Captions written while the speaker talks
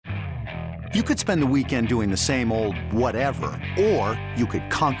You could spend the weekend doing the same old whatever, or you could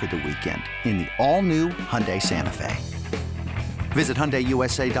conquer the weekend in the all-new Hyundai Santa Fe. Visit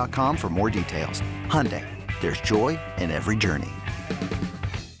HyundaiUSA.com for more details. Hyundai, there's joy in every journey.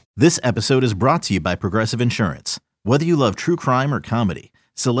 This episode is brought to you by Progressive Insurance. Whether you love true crime or comedy,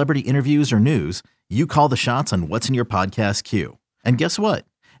 celebrity interviews or news, you call the shots on what's in your podcast queue. And guess what?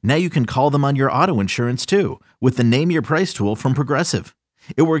 Now you can call them on your auto insurance too with the Name Your Price tool from Progressive.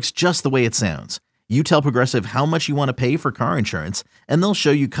 It works just the way it sounds. You tell Progressive how much you want to pay for car insurance, and they'll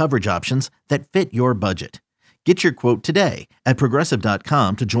show you coverage options that fit your budget. Get your quote today at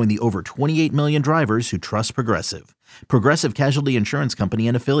Progressive.com to join the over 28 million drivers who trust Progressive. Progressive Casualty Insurance Company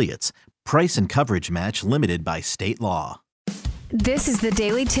and Affiliates. Price and coverage match limited by state law. This is the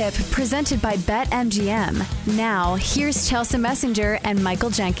Daily Tip presented by BetMGM. Now, here's Chelsea Messenger and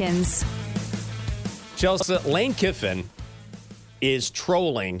Michael Jenkins. Chelsea, Lane Kiffin is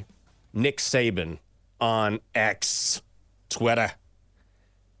trolling Nick Saban on X, Twitter.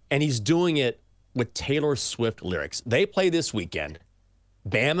 And he's doing it with Taylor Swift lyrics. They play this weekend.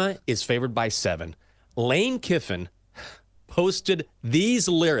 Bama is favored by 7. Lane Kiffin posted these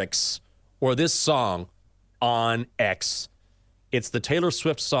lyrics or this song on X. It's the Taylor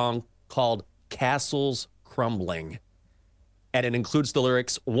Swift song called Castles Crumbling. And it includes the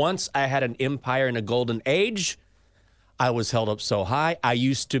lyrics, "Once I had an empire in a golden age. I was held up so high. I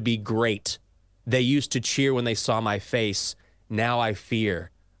used to be great. They used to cheer when they saw my face. Now I fear.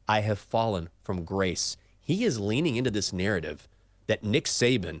 I have fallen from grace." He is leaning into this narrative that Nick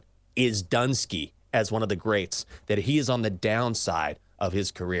Saban is Dunsky as one of the greats, that he is on the downside of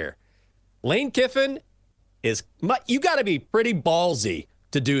his career. Lane Kiffin you got to be pretty ballsy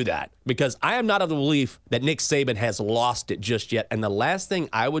to do that, because I am not of the belief that Nick Saban has lost it just yet. And the last thing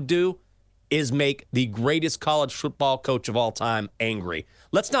I would do is make the greatest college football coach of all time angry.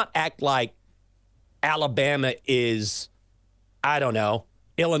 Let's not act like Alabama is, I don't know,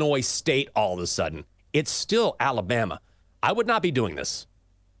 Illinois State all of a sudden. It's still Alabama. I would not be doing this.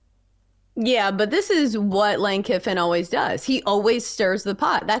 Yeah, but this is what Lane Kiffin always does. He always stirs the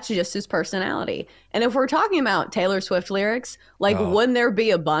pot. That's just his personality. And if we're talking about Taylor Swift lyrics, wouldn't there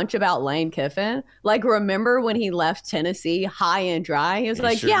be a bunch about Lane Kiffin? Like, remember when he left Tennessee high and dry? He was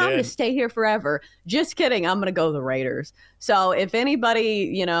I'm going to stay here forever. Just kidding. I'm going to go to the Raiders. So if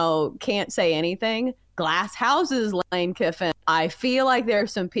anybody, can't say anything, glass houses Lane Kiffin. I feel like there are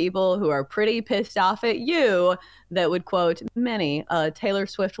some people who are pretty pissed off at you that would quote many a Taylor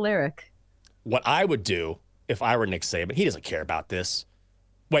Swift lyric. What I would do if I were Nick Saban, he doesn't care about this.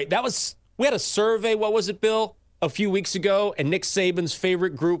 Wait, we had a survey, what was it, Bill, a few weeks ago, and Nick Saban's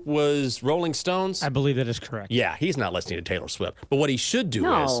favorite group was Rolling Stones? I believe that is correct. Yeah, he's not listening to Taylor Swift. But what he should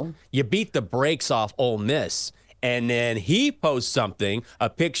do is you beat the brakes off Ole Miss, and then he posts something,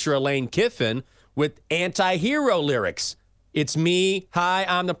 a picture of Lane Kiffin with anti-hero lyrics. It's me, hi,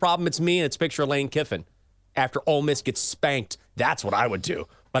 I'm the problem, it's me, and it's a picture of Lane Kiffin. After Ole Miss gets spanked, that's what I would do.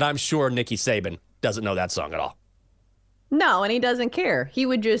 But I'm sure Nicky Saban doesn't know that song at all. No, and he doesn't care. He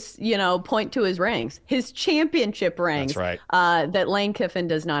would just, point to his rings, his championship rings. That's right. That Lane Kiffin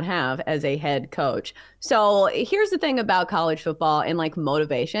does not have as a head coach. So here's the thing about college football and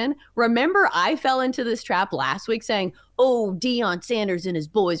motivation. Remember, I fell into this trap last week saying, oh, Deion Sanders and his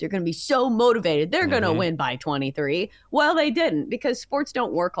boys are going to be so motivated. They're going to win by 23. Well, they didn't, because sports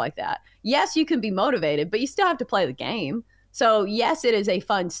don't work like that. Yes, you can be motivated, but you still have to play the game. So yes, it is a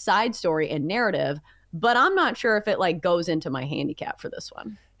fun side story and narrative, but I'm not sure if it goes into my handicap for this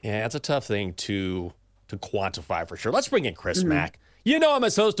one. Yeah, it's a tough thing to quantify for sure. Let's bring in Chris Mack. I'm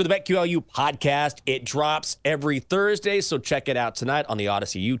a host of the BetQLU podcast. It drops every Thursday, so check it out tonight on the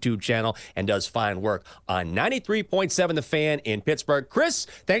Odyssey YouTube channel, and does fine work on 93.7 The Fan in Pittsburgh. Chris,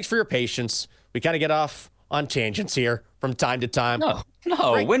 thanks for your patience. We kind of get off on tangents here from time to time. No.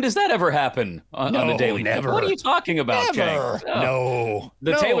 Right. When does that ever happen on the Daily Never. Tip? What are you talking about, Never. Jake? No.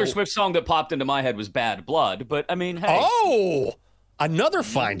 The Taylor Swift song that popped into my head was Bad Blood, but I mean, hey. Oh, another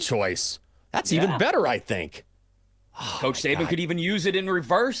fine choice. That's even better, I think. Coach Saban could even use it in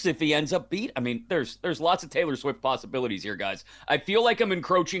reverse if he ends up beat. I mean, there's lots of Taylor Swift possibilities here, guys. I feel like I'm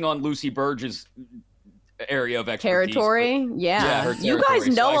encroaching on Lucy Burge's area of expertise. Territory? Yeah. You guys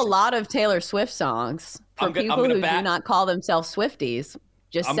know a lot of Taylor Swift songs. For people who do not call themselves Swifties.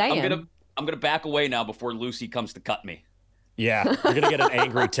 Just saying. I'm gonna back away now before Lucy comes to cut me. Yeah, you're going to get an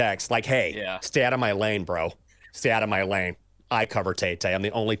angry text hey, stay out of my lane, bro. Stay out of my lane. I cover Tay-Tay. I'm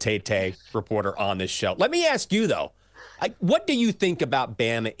the only Tay-Tay reporter on this show. Let me ask you, though, what do you think about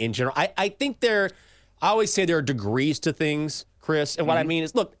Bama in general? I think I always say there are degrees to things, Chris. And what I mean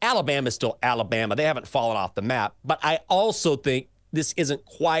is, look, Alabama's still Alabama. They haven't fallen off the map. But I also think this isn't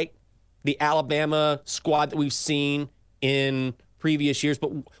quite the Alabama squad that we've seen in previous years,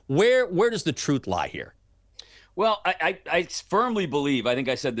 but where does the truth lie here? Well, I firmly believe, I think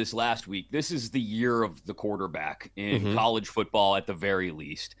I said this last week, this is the year of the quarterback in college football at the very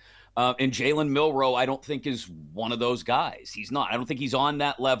least. And Jalen Milroe, I don't think is one of those guys. He's not. I don't think he's on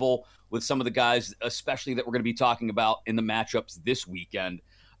that level with some of the guys, especially that we're going to be talking about in the matchups this weekend.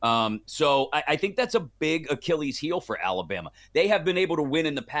 So I think that's a big Achilles heel for Alabama. They have been able to win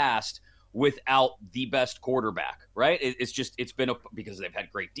in the past without the best quarterback, right? It's been because they've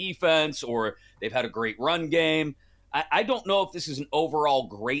had great defense or they've had a great run game. I don't know if this is an overall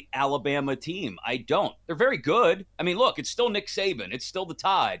great Alabama team. I don't. They're very good. I mean, look, it's still Nick Saban. It's still the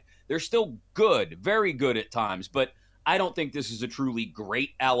Tide. They're still good, very good at times, but I don't think this is a truly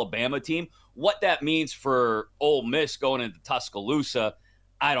great Alabama team. What that means for Ole Miss going into Tuscaloosa,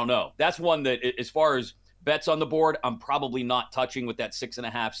 I don't know. That's one that, as far as bets on the board, I'm probably not touching with that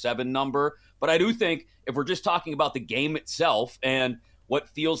 6.5, 7 number. But I do think if we're just talking about the game itself and what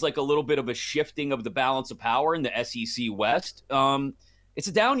feels like a little bit of a shifting of the balance of power in the SEC West, it's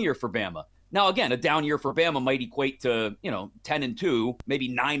a down year for Bama. Now, again, a down year for Bama might equate to, 10-2, maybe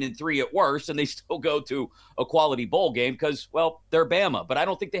 9-3 at worst, and they still go to a quality bowl game because, well, they're Bama. But I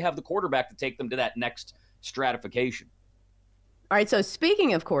don't think they have the quarterback to take them to that next stratification. All right, so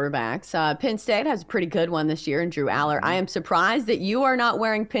speaking of quarterbacks, Penn State has a pretty good one this year in Drew Aller. I am surprised that you are not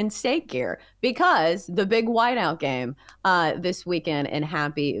wearing Penn State gear because the big whiteout game this weekend in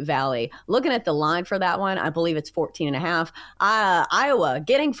Happy Valley. Looking at the line for that one, I believe it's 14.5. Iowa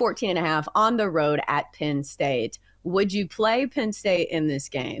getting 14.5 on the road at Penn State. Would you play Penn State in this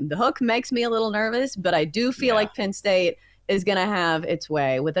game? The hook makes me a little nervous, but I do feel like Penn State is going to have its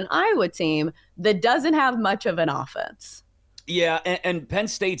way with an Iowa team that doesn't have much of an offense. Yeah, and Penn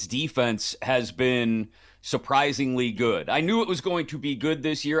State's defense has been surprisingly good. I knew it was going to be good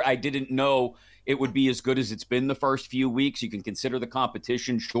this year. I didn't know it would be as good as it's been the first few weeks. You can consider the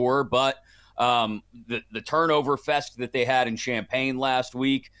competition, sure, but the turnover fest that they had in Champaign last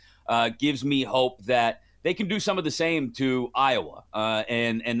week gives me hope that they can do some of the same to Iowa.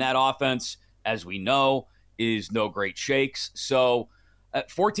 And that offense, as we know, is no great shakes. So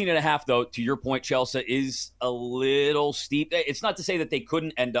 14.5, though, to your point, Chelsea, is a little steep. It's not to say that they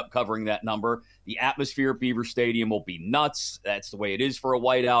couldn't end up covering that number. The atmosphere at Beaver Stadium will be nuts. That's the way it is for a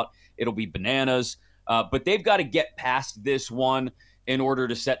whiteout. It'll be bananas. But they've got to get past this one in order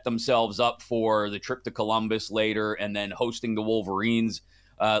to set themselves up for the trip to Columbus later and then hosting the Wolverines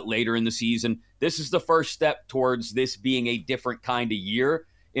later in the season. This is the first step towards this being a different kind of year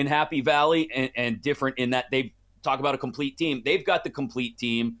in Happy Valley and different in that they've talk about a complete team. They've got the complete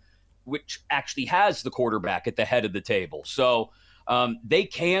team, which actually has the quarterback at the head of the table. So they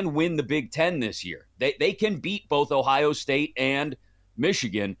can win the Big Ten this year. They can beat both Ohio State and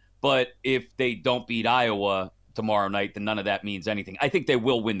Michigan, but if they don't beat Iowa tomorrow night, then none of that means anything. I think they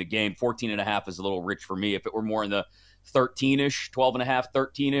will win the game. 14.5 is a little rich for me. If it were more in the 13-ish, 12.5,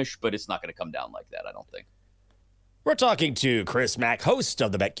 13-ish, but it's not going to come down like that, I don't think. We're talking to Chris Mack, host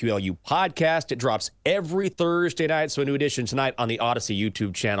of the BetQLU podcast. It drops every Thursday night, so a new edition tonight on the Odyssey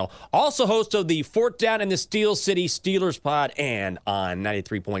YouTube channel. Also host of the Fourth Down in the Steel City Steelers pod and on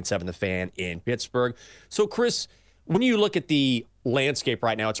 93.7 The Fan in Pittsburgh. So, Chris, when you look at the landscape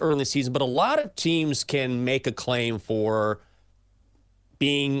right now, it's early in the season, but a lot of teams can make a claim for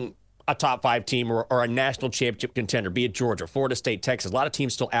being a top 5 team or a national championship contender, be it Georgia, Florida State, Texas. A lot of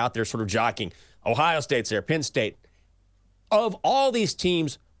teams still out there sort of jockeying. Ohio State's there, Penn State. Of all these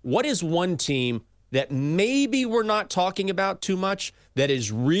teams, what is one team that maybe we're not talking about too much that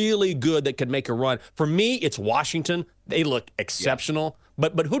is really good that could make a run? For me, it's Washington. They look exceptional. Yeah.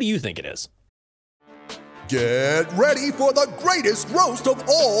 But who do you think it is? Get ready for the greatest roast of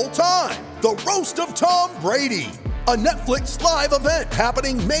all time, the Roast of Tom Brady, a Netflix live event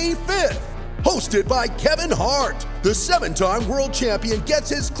happening May 5th. Hosted by Kevin Hart, the 7-time world champion gets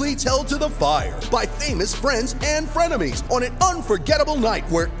his cleats held to the fire by famous friends and frenemies on an unforgettable night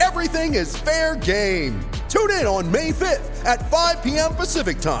where everything is fair game. Tune in on May 5th at 5 p.m.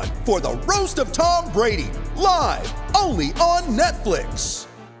 Pacific time for the Roast of Tom Brady, live only on Netflix.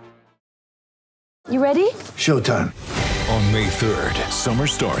 You ready? Showtime. On May 3rd, summer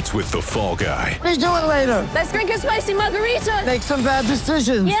starts with The Fall Guy. Let's do it later. Let's drink a spicy margarita. Make some bad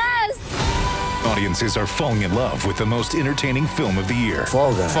decisions. Yes. Audiences are falling in love with the most entertaining film of the year.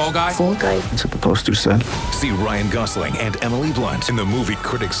 Fall Guy. Fall Guy? Fall Guy. That's what the poster said. See Ryan Gosling and Emily Blunt in the movie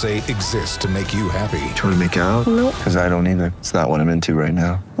critics say exists to make you happy. Trying to make it out? Nope. Because I don't either. It's not what I'm into right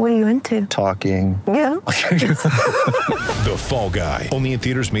now. What are you into? Talking. Yeah. The Fall Guy. Only in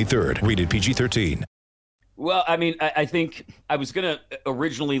theaters May 3rd. Rated PG-13. Well, I mean, I think I was going to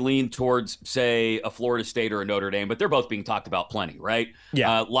originally lean towards, say, a Florida State or a Notre Dame, but they're both being talked about plenty, right?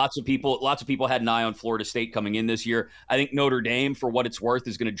 Yeah. Lots of people had an eye on Florida State coming in this year. I think Notre Dame, for what it's worth,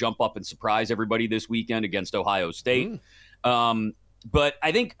 is going to jump up and surprise everybody this weekend against Ohio State. But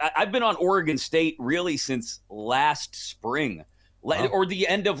I think I've been on Oregon State really since last spring or the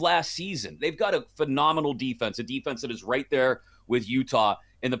end of last season. They've got a phenomenal defense, a defense that is right there with Utah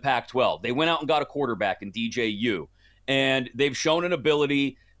in the Pac-12. They went out and got a quarterback in DJU, and they've shown an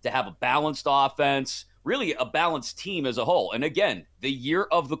ability to have a balanced offense, really a balanced team as a whole. And again, the year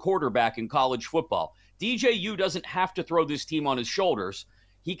of the quarterback in college football. DJU doesn't have to throw this team on his shoulders.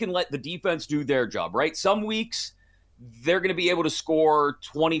 He can let the defense do their job, right? Some weeks they're going to be able to score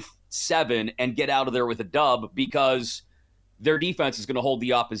 27 and get out of there with a dub because their defense is going to hold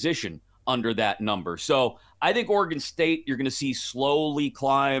the opposition under that number. So I think Oregon State, you're going to see slowly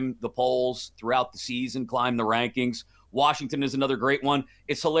climb the polls throughout the season, climb the rankings. Washington is another great one.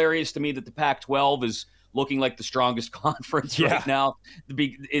 It's hilarious to me that the Pac-12 is looking like the strongest conference right now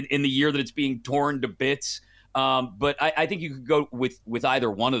in the year that it's being torn to bits. But I think you could go with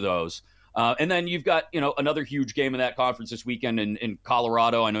either one of those. And then you've got, another huge game in that conference this weekend in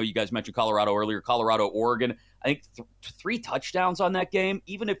Colorado. I know you guys mentioned Colorado earlier, Colorado-Oregon. I think 3 touchdowns on that game,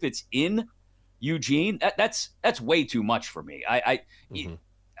 even if it's in Eugene, that's way too much for me. I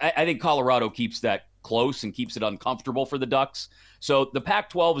think Colorado keeps that close and keeps it uncomfortable for the Ducks. So the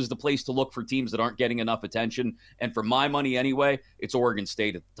Pac-12 is the place to look for teams that aren't getting enough attention. And for my money anyway, it's Oregon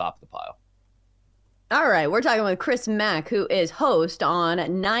State at the top of the pile. All right, we're talking with Chris Mack, who is host on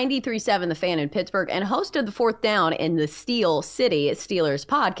 93.7 The Fan in Pittsburgh and host of the Fourth Down in the Steel City Steelers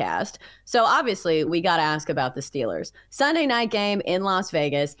podcast. So obviously, we got to ask about the Steelers. Sunday night game in Las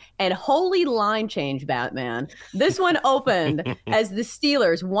Vegas, and holy line change, Batman. This one opened as the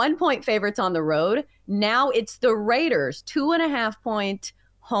Steelers 1-point favorites on the road. Now it's the Raiders 2.5-point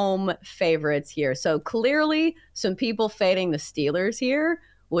home favorites here. So clearly, some people fading the Steelers here.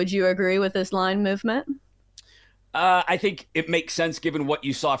 Would you agree with this line movement? I think it makes sense given what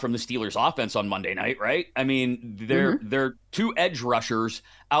you saw from the Steelers offense on Monday night, right? I mean, their 2 edge rushers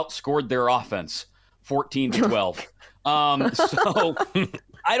outscored their offense 14-12. So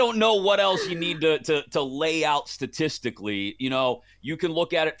I don't know what else you need to lay out statistically. You can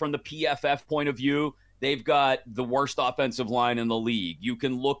look at it from the PFF point of view. They've got the worst offensive line in the league. You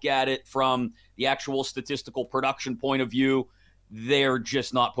can look at it from the actual statistical production point of view. They're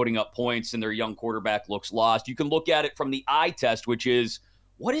just not putting up points and their young quarterback looks lost. You can look at it from the eye test, which is,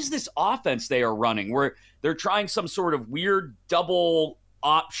 what is this offense they are running? Where they're trying some sort of weird double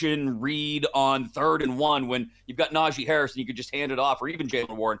option read on 3rd and 1 when you've got Najee Harris and you could just hand it off, or even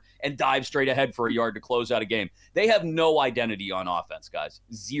Jaylen Warren, and dive straight ahead for a yard to close out a game. They have no identity on offense, guys.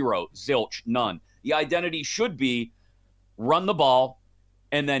 Zero, zilch, none. The identity should be run the ball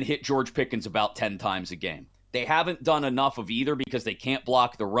and then hit George Pickens about 10 times a game. They haven't done enough of either because they can't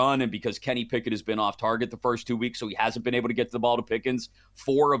block the run and because Kenny Pickett has been off target the first 2 weeks, so he hasn't been able to get the ball to Pickens.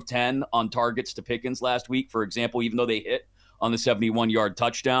 4 of 10 on targets to Pickens last week, for example, even though they hit on the 71-yard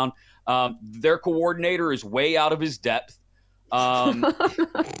touchdown. Their coordinator is way out of his depth.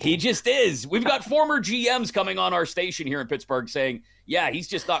 He just is. We've got former GMs coming on our station here in Pittsburgh saying, yeah, he's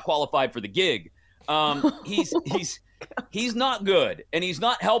just not qualified for the gig. He's not good, and he's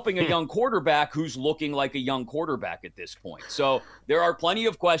not helping a young quarterback who's looking like a young quarterback at this point. So there are plenty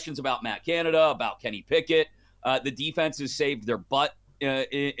of questions about Matt Canada, about Kenny Pickett. The defense has saved their butt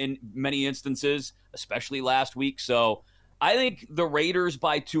in many instances, especially last week. So I think the Raiders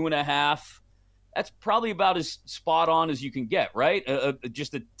by 2.5, that's probably about as spot on as you can get, right?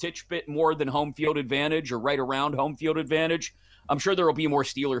 Just a titch bit more than home field advantage or right around home field advantage. I'm sure there will be more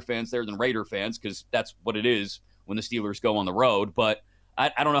Steeler fans there than Raider fans because that's what it is when the Steelers go on the road. But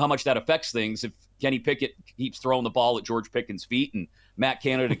I don't know how much that affects things if Kenny Pickett keeps throwing the ball at George Pickens' feet and Matt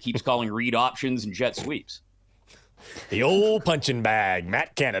Canada keeps calling read options and jet sweeps. The old punching bag,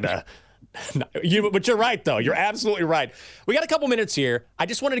 Matt Canada. But you're right, though. You're absolutely right. We got a couple minutes here. I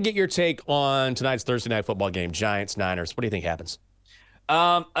just wanted to get your take on tonight's Thursday night football game, Giants-Niners. What do you think happens?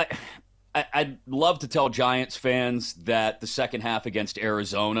 I'd love to tell Giants fans that the second half against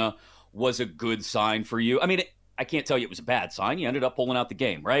Arizona was a good sign for you. I mean, I can't tell you it was a bad sign. You ended up pulling out the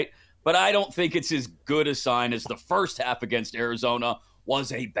game, right? But I don't think it's as good a sign as the first half against Arizona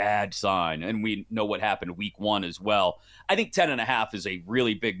was a bad sign. And we know what happened week 1 as well. I think 10.5 is a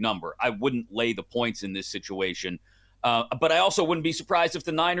really big number. I wouldn't lay the points in this situation. But I also wouldn't be surprised if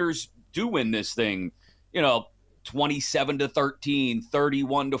the Niners do win this thing, 27-13,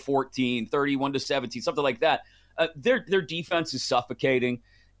 31-14, 31-17, something like that. Their defense is suffocating,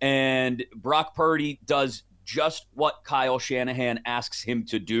 and Brock Purdy does just what Kyle Shanahan asks him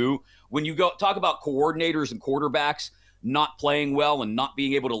to do. When you go talk about coordinators and quarterbacks not playing well and not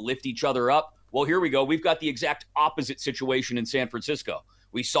being able to lift each other up, well, here we go. We've got the exact opposite situation in San Francisco.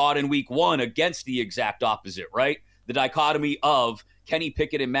 We saw it in week 1 against the exact opposite, right? The dichotomy of Kenny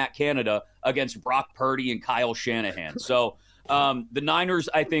Pickett and Matt Canada against Brock Purdy and Kyle Shanahan. So the Niners,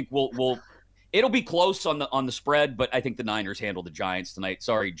 I think, will it'll be close on the spread, but I think the Niners handle the Giants tonight.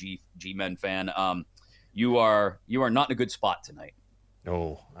 Sorry, G-Men fan. You are not in a good spot tonight.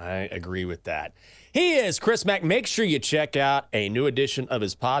 Oh, I agree with that. He is Chris Mack. Make sure you check out a new edition of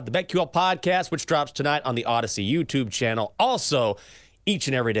his pod, the BetQL Podcast, which drops tonight on the Odyssey YouTube channel. Also, each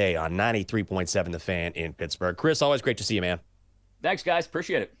and every day on 93.7 The Fan in Pittsburgh. Chris, always great to see you, man. Thanks, guys.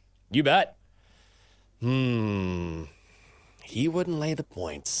 Appreciate it. You bet. He wouldn't lay the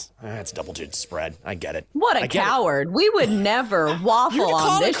points. That's double-digit spread. I get it. What a coward. We would never waffle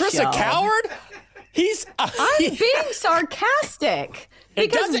on this Chris show. a coward? I'm being sarcastic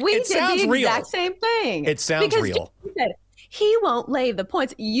because we did the exact same thing. It sounds real. Said, he won't lay the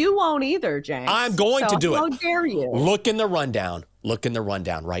points. You won't either, James. I'm going to do it. How dare you? Look in the rundown. Look in the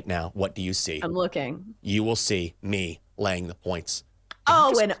rundown right now. What do you see? I'm looking. You will see me laying the points.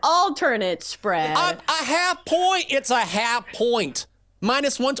 Oh, an alternate spread. A half point. It's a half point.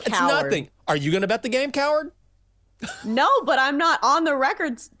 -1. It's nothing. Are you going to bet the game, coward? No, but I'm not on the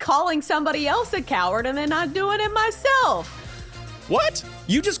record calling somebody else a coward and then not doing it myself. What?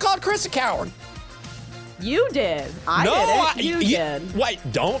 You just called Chris a coward. You did. I did it. You did. Wait,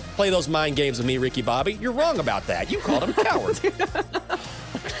 don't play those mind games with me, Ricky Bobby. You're wrong about that. You called him a coward.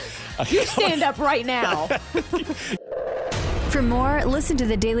 You stand up right now. For more, listen to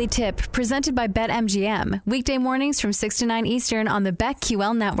the Daily Tip presented by BetMGM. Weekday mornings from 6 to 9 Eastern on the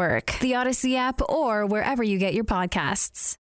BetQL network, the Odyssey app, or wherever you get your podcasts.